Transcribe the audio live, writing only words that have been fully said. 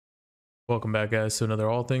Welcome back, guys, to another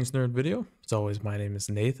All Things Nerd video. As always, my name is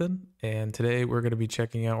Nathan, and today we're going to be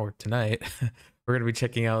checking out, or tonight, we're going to be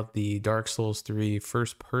checking out the Dark Souls 3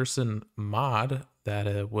 first-person mod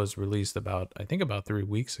that was released I think about 3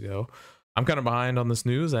 weeks ago. I'm kind of behind on this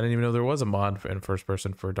news. I didn't even know there was a mod in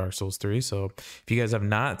first-person for Dark Souls 3, so if you guys have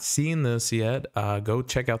not seen this yet, go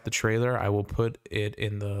check out the trailer. I will put it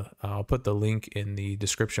in I'll put the link in the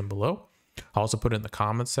description below. I'll also put it in the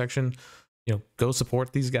comments section. Go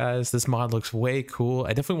support these guys. This mod looks way cool. I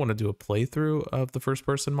definitely want to do a playthrough of the first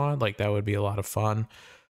person mod. Like, that would be a lot of fun.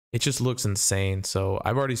 It just looks insane. So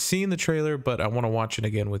I've already seen the trailer, but I want to watch it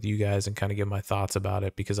again with you guys and kind of give my thoughts about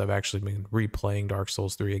it, because I've actually been replaying Dark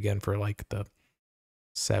Souls 3 again for like the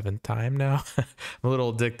 7th time now. I'm a little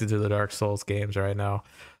addicted to the Dark Souls games right now.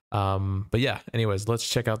 But yeah, anyways, let's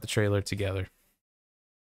check out the trailer together.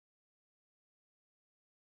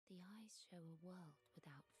 The eyes show a world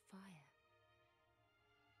without fire,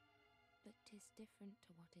 but 'tis different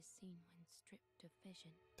to what is seen when stripped of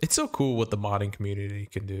vision. It's so cool what the modding community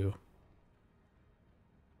can do.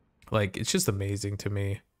 Like, it's just amazing to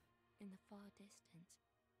me. In the far distance,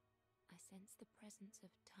 I sense the presence of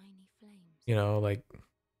tiny flames. Like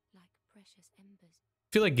Precious embers. I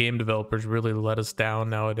feel like game developers really let us down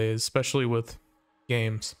nowadays, especially with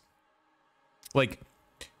games. Like,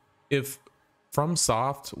 if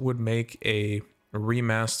FromSoft would make a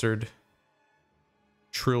remastered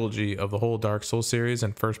trilogy of the whole Dark Souls series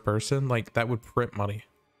in first person, like, that would print money.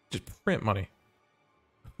 Just print money.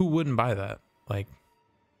 Who wouldn't buy that? Like,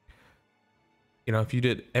 if you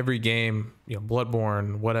did every game,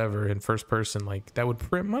 Bloodborne, whatever, in first person, like, that would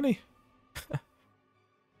print money.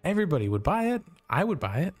 Everybody would buy it. I would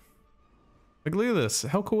buy it. Like, look at this.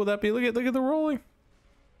 How cool would that be? Look at the rolling.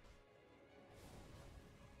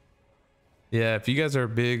 Yeah, if you guys are a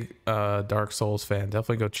big Dark Souls fan,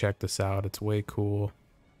 definitely go check this out. It's way cool.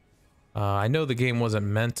 I know the game wasn't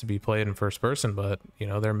meant to be played in first person, but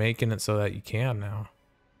they're making it so that you can now.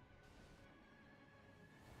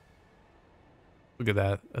 Look at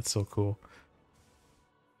that. That's so cool.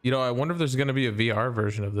 I wonder if there's going to be a VR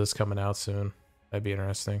version of this coming out soon. That'd be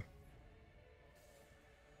interesting.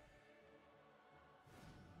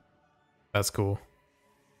 That's cool.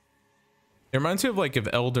 It reminds me of, like, if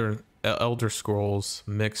Elder Scrolls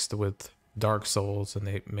mixed with Dark Souls and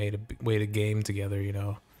they made a game together,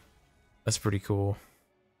 That's pretty cool.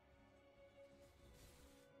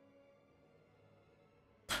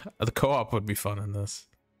 The co-op would be fun in this.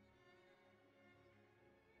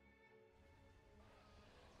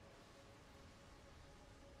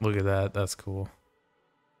 Look at that. That's cool.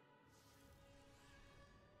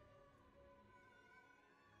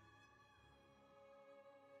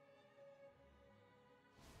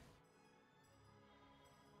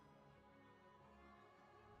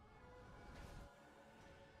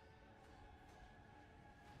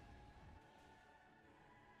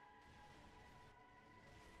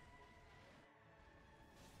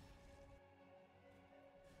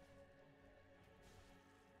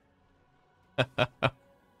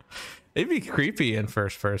 It'd be creepy in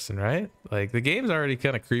first person, right? Like, the game's already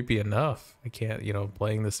kind of creepy enough. I can't,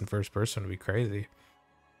 playing this in first person would be crazy.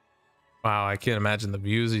 Wow, I can't imagine the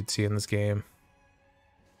views you'd see in this game.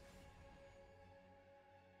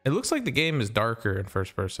 It looks like the game is darker in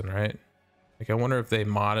first person, right? Like, I wonder if they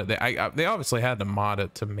mod it. They obviously had to mod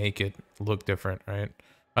it to make it look different, right?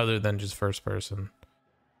 Other than just first person.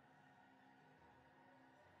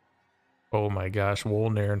 Oh my gosh,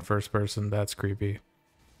 Wolnir in first person. That's creepy.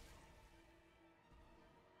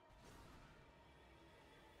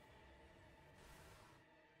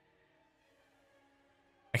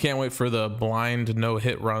 I can't wait for the blind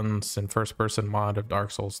no-hit runs in first-person mod of Dark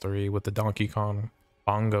Souls 3 with the Donkey Kong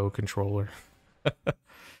bongo controller.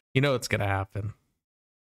 It's gonna happen.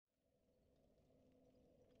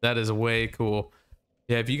 That is way cool.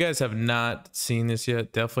 Yeah, if you guys have not seen this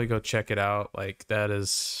yet, definitely go check it out. Like, that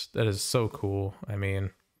is so cool. I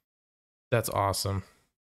mean, that's awesome.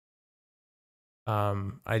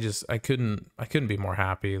 I couldn't be more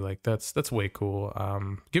happy. Like, that's way cool.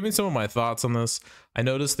 Give me some of my thoughts on this. I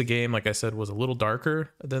noticed the game, like I said, was a little darker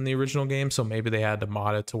than the original game, so maybe they had to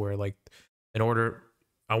mod it to where, like, I wonder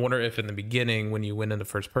if in the beginning when you went into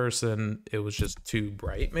first person it was just too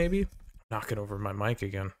bright. Maybe knocking over my mic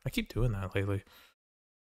again. I keep doing that lately.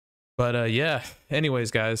 But yeah,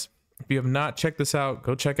 anyways, guys, if you have not checked this out,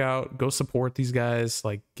 go check out, go support these guys.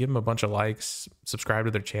 Like, give them a bunch of likes, subscribe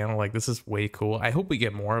to their channel. Like, this is way cool. I hope we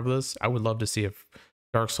get more of this. I would love to see if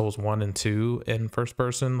Dark Souls 1 and 2 in first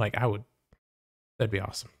person. Like, that'd be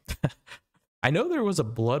awesome. I know there was a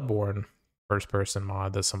Bloodborne first person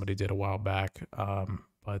mod that somebody did a while back.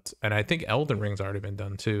 And I think Elden Ring's already been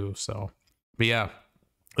done too. So But yeah,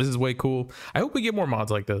 this is way cool. I hope we get more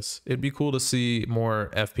mods like this. It'd be cool to see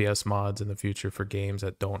more FPS mods in the future for games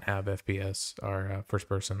that don't have FPS or first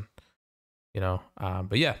person, you know.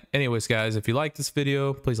 But yeah, anyways, guys, if you like this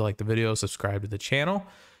video, please like the video, subscribe to the channel.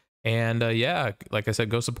 And yeah, like I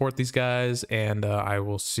said, go support these guys, and I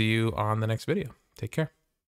will see you on the next video. Take care.